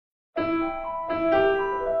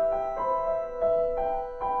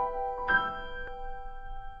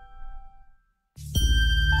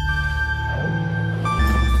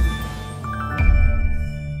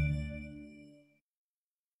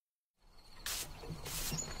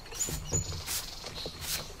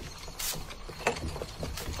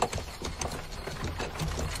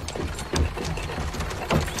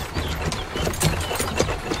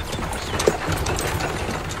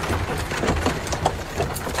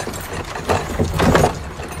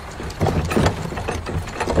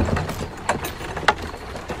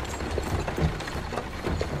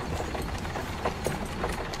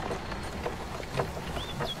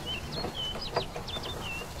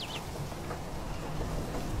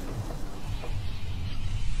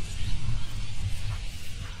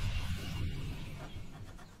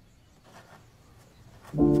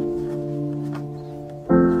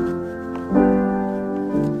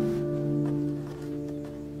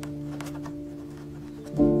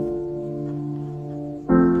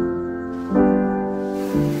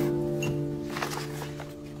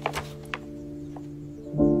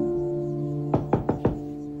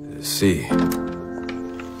see.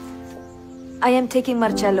 I am taking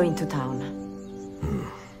Marcello into town.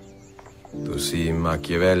 To see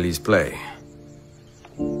Machiavelli's play.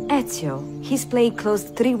 Ezio, his play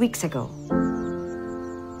closed 3 weeks ago.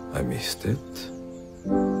 I missed it.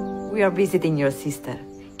 We are visiting your sister.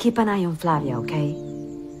 Keep an eye on Flavia, okay?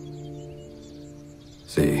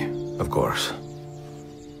 See, of course.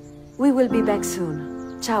 We will be back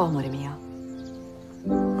soon. Ciao, amore mio.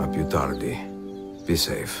 A più tardi. Be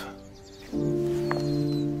safe.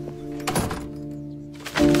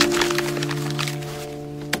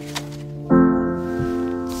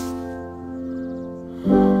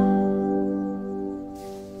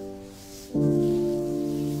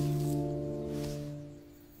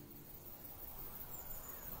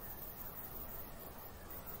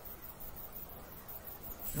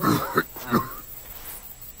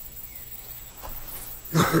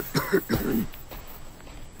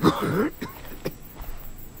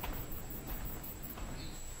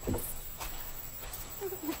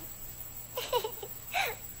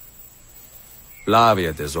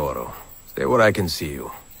 Flavia, tesoro. Stay where I can see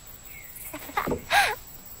you.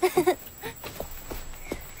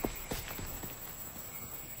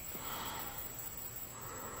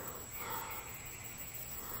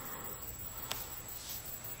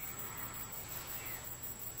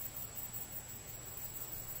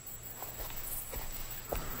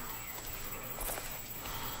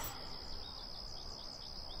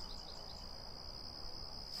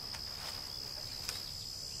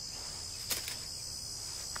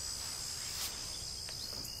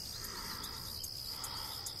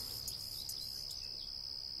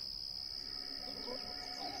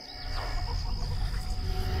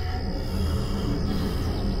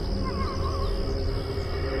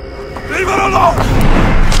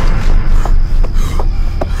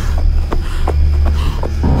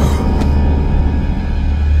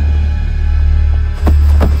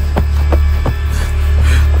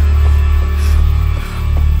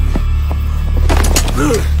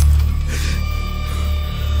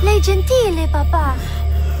 Lei gentile, papà.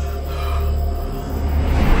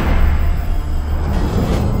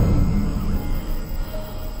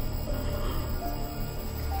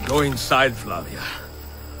 Go inside, Flavia.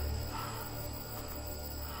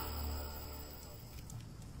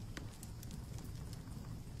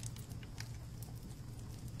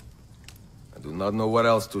 I do not know what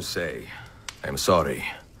else to say. I'm sorry.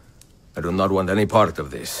 I do not want any part of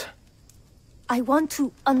this. I want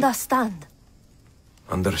to understand.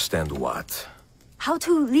 Understand what? How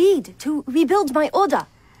to lead, to rebuild my order.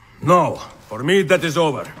 No, for me that is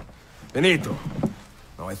over. Finito.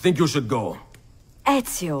 Now I think you should go.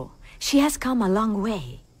 Ezio, she has come a long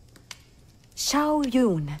way. Xiao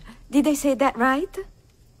Yun, did I say that right?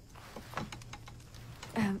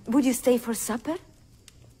 Would you stay for supper?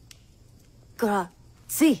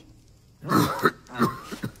 Grazie.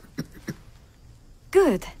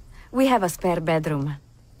 Good. We have a spare bedroom.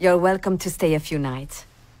 You're welcome to stay a few nights.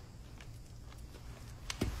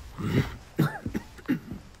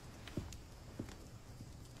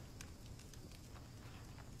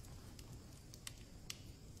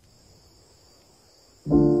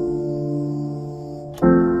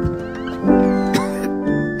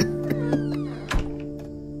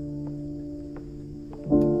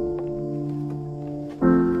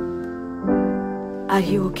 Are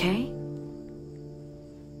you okay?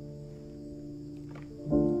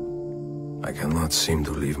 I cannot seem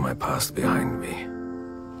to leave my past behind me.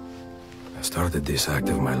 I started this act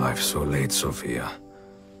of my life so late, Sophia.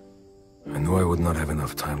 I knew I would not have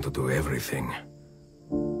enough time to do everything.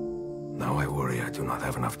 Now I worry I do not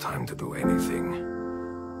have enough time to do anything.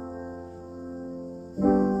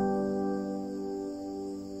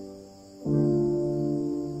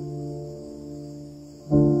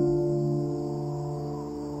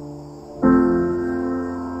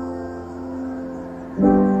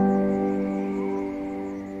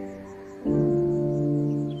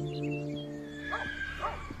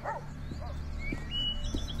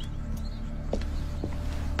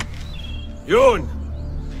 Yun!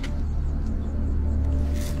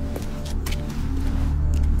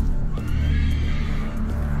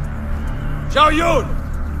 Xiao Yun!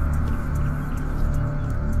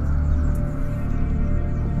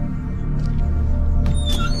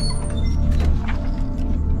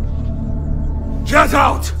 Get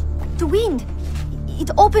out! The wind.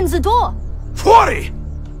 It opens the door. Fuori!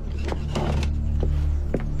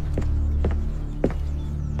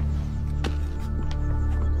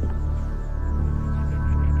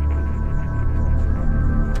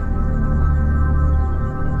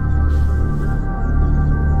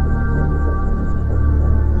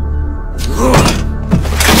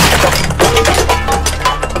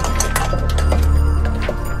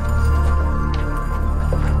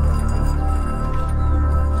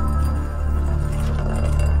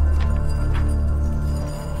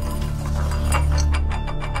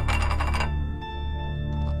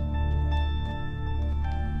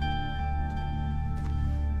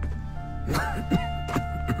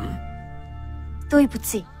 对不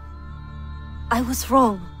起. I was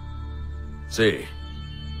wrong. See,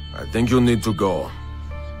 I think you need to go.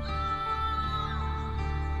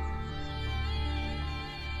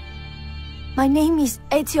 My name is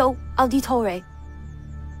Ezio Auditore.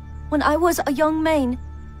 When I was a young man,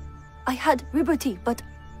 I had liberty, but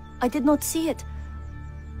I did not see it.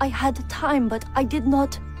 I had time, but I did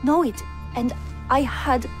not know it. And I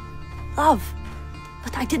had love,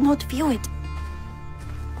 but I did not feel it.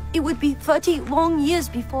 It would be 30 long years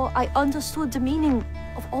before I understood the meaning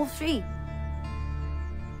of all three.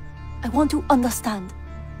 I want to understand,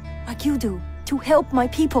 like you do, to help my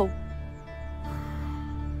people.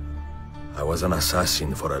 I was an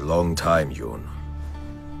assassin for a long time, Yoon.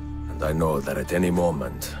 And I know that at any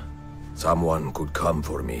moment, someone could come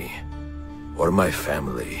for me. Or my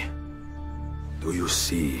family. Do you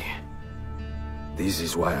see? This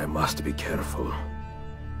is why I must be careful.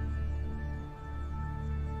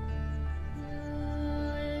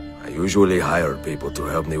 I usually hire people to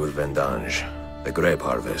help me with vendange, the grape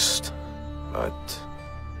harvest. But...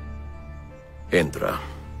 Intra,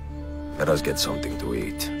 let us get something to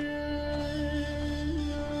eat.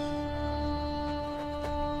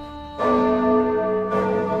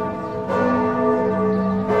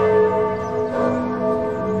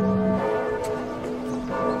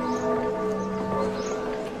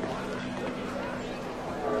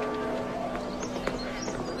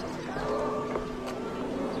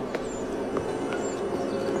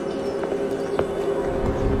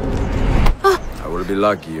 Be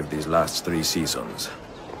lucky if these last 3 seasons.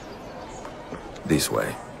 This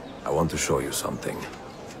way. I want to show you something.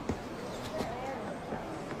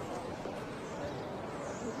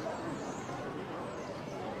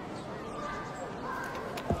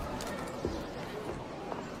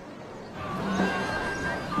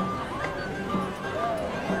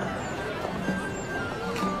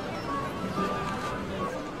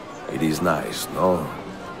 It is nice, no?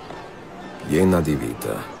 Piena di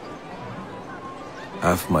vita.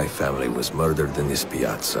 Half my family was murdered in this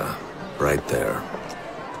piazza, right there,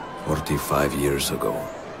 45 years ago.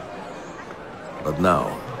 But now,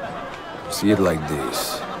 see it like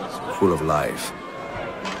this, full of life.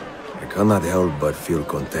 I cannot help but feel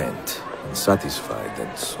content and satisfied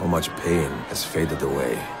that so much pain has faded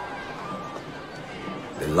away.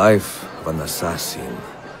 The life of an assassin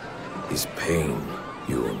is pain,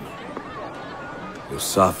 Yoon. You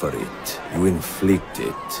suffer it, you inflict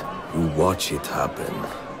it. You watch it happen,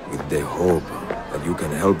 with the hope that you can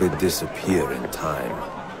help it disappear in time.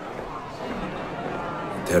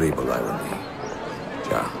 Terrible irony.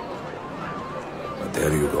 Yeah. But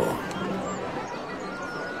there you go.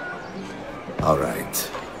 All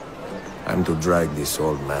right. I'm to drag this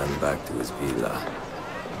old man back to his villa.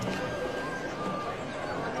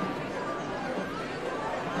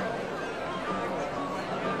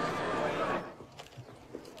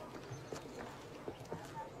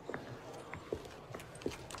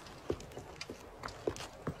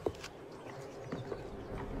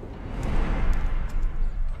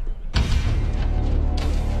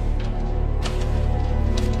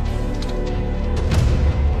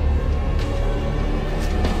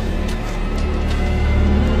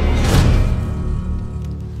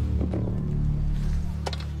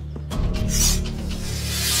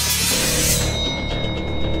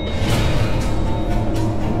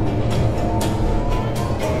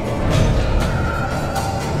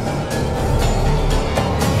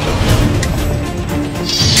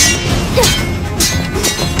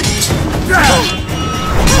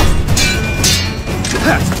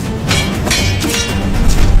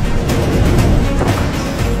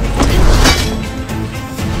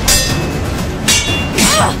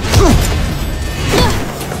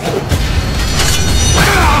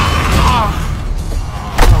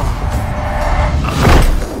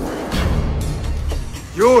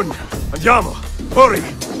 Yoon! Andiamo! Hurry!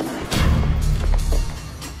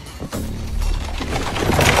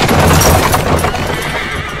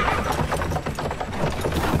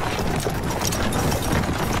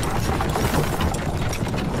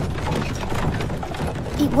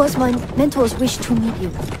 It was my mentor's wish to meet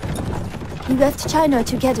you. We left China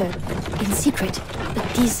together, in secret, but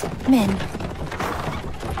these men...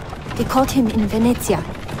 They caught him in Venezia.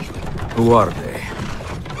 Who are they?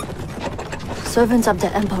 Servants of the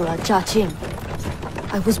Emperor Jia Jing.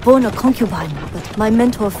 I was born a concubine, but my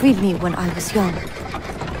mentor freed me when I was young.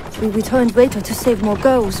 We returned later to save more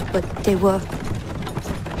girls, but they were...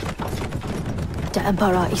 The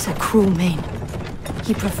Emperor is a cruel man.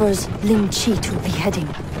 He prefers Ling Qi to beheading.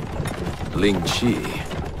 Ling Qi?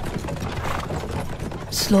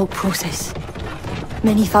 Slow process.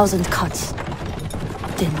 Many thousand cuts.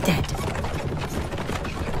 Then dead.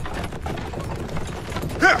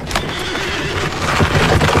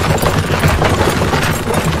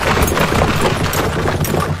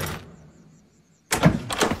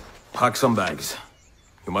 Pack some bags.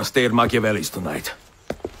 You must stay at Machiavelli's tonight.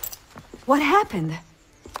 What happened?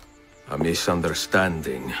 A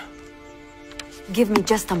misunderstanding. Give me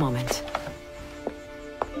just a moment.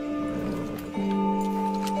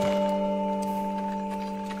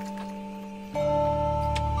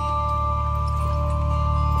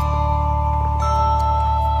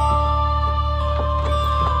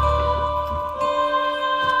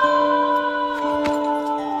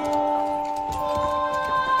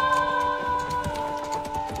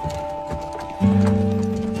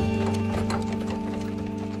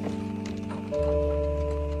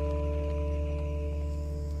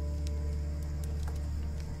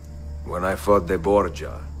 When I fought the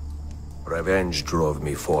Borgia, revenge drove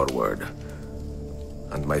me forward.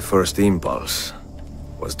 And my first impulse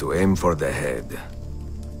was to aim for the head.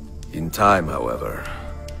 In time, however,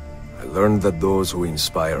 I learned that those who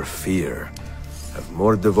inspire fear have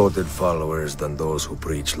more devoted followers than those who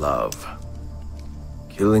preach love.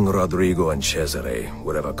 Killing Rodrigo and Cesare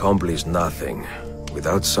would have accomplished nothing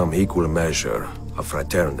without some equal measure of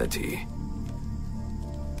fraternity.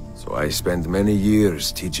 So I spent many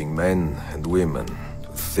years teaching men and women to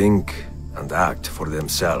think and act for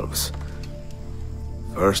themselves.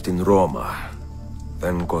 First in Roma,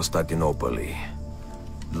 then Constantinople.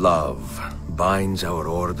 Love binds our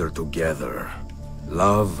order together.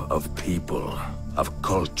 Love of people, of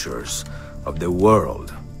cultures, of the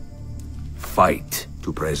world. Fight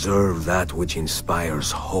to preserve that which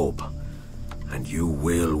inspires hope, and you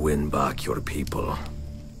will win back your people.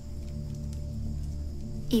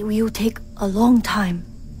 It will take a long time.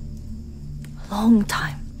 A long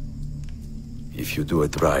time. If you do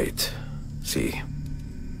it right, see,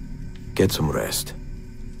 get some rest.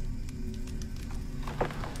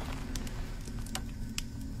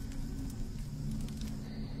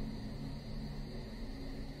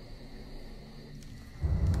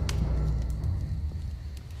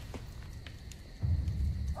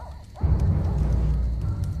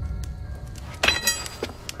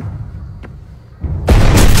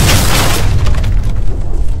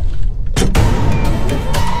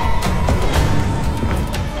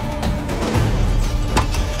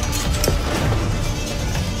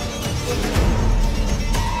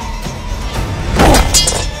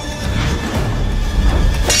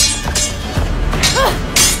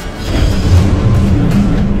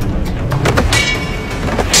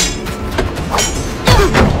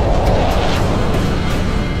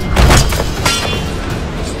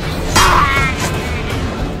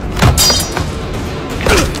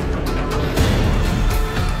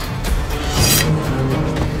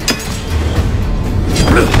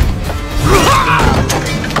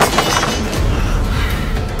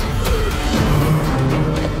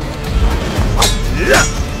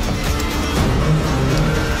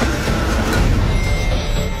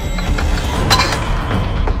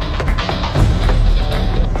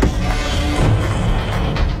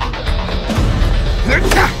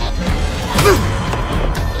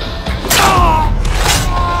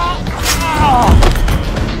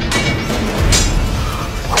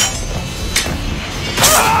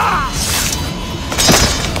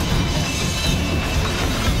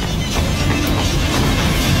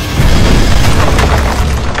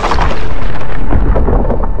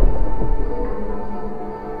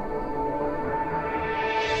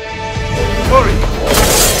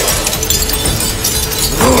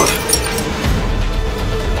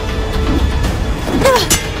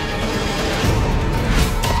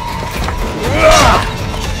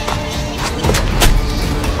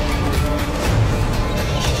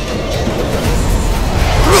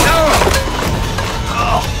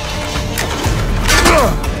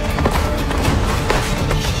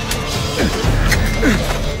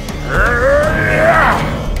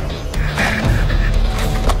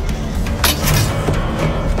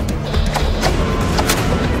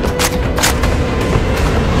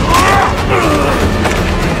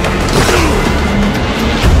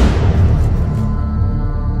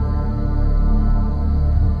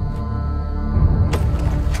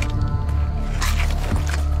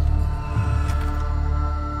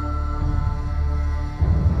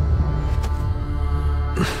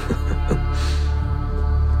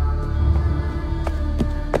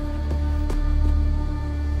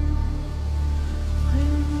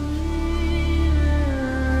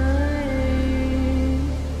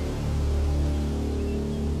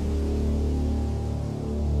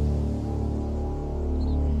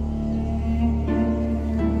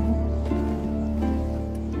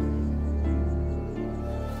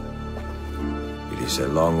 It's a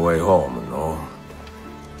long way home, no?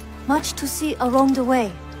 Much to see along the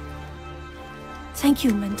way. Thank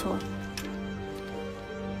you, Mentor.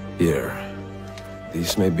 Here.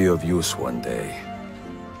 This may be of use one day.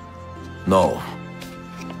 No.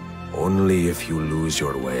 Only if you lose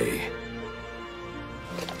your way.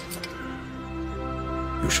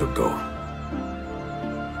 You should go.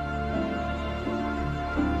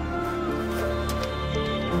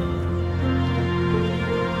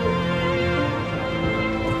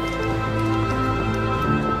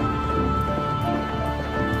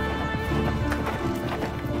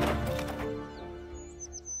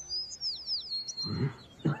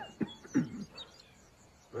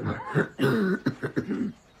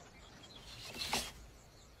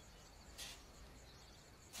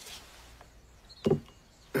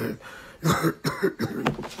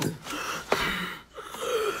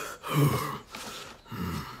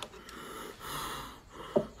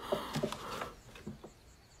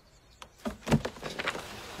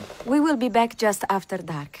 We will be back just after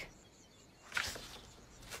dark.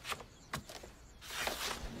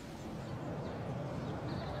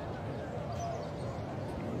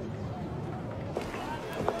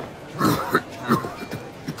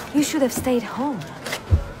 You should have stayed home.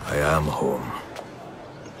 I am home.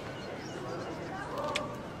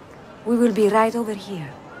 We will be right over here.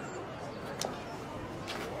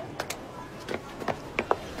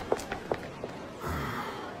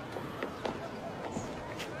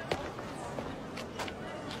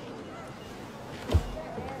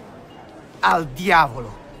 Al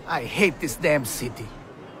diavolo! I hate this damn city.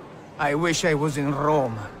 I wish I was in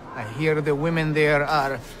Rome. I hear the women there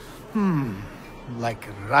are... like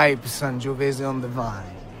ripe Sangiovese on the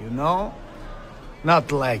vine, you know?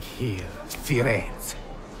 Not like here, Firenze.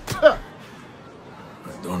 I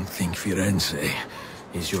don't think Firenze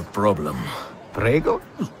is your problem. Prego?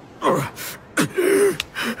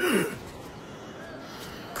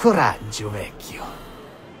 Coraggio, vecchio.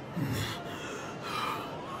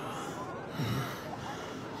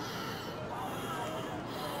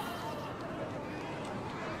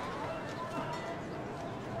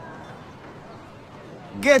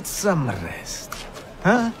 Get some rest,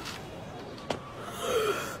 huh?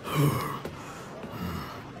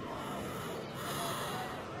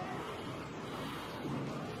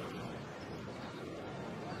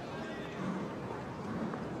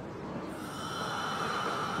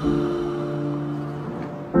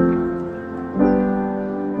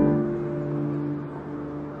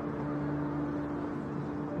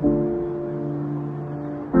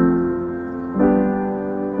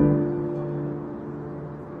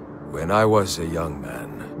 When I was a young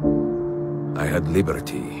man, I had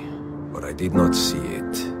liberty, but I did not see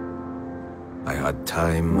it. I had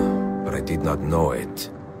time, but I did not know it.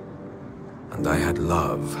 And I had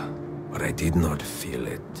love, but I did not feel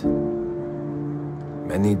it.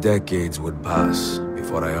 Many decades would pass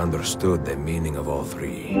before I understood the meaning of all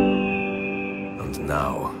three. And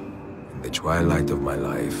now, in the twilight of my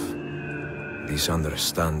life, this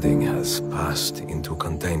understanding has passed into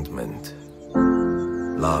contentment.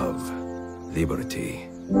 Love, liberty,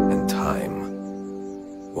 and time,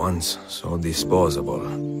 once so disposable,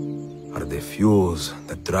 are the fuels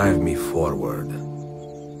that drive me forward.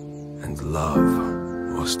 And love,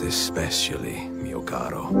 most especially, mio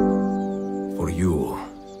caro. For you,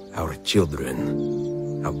 our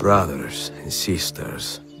children, our brothers and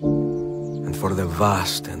sisters, and for the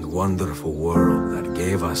vast and wonderful world that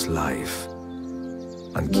gave us life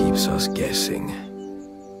and keeps us guessing.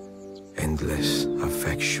 Endless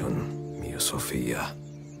affection, mia Sofia.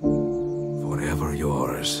 Forever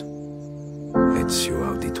yours, Ezio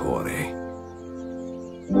Auditore.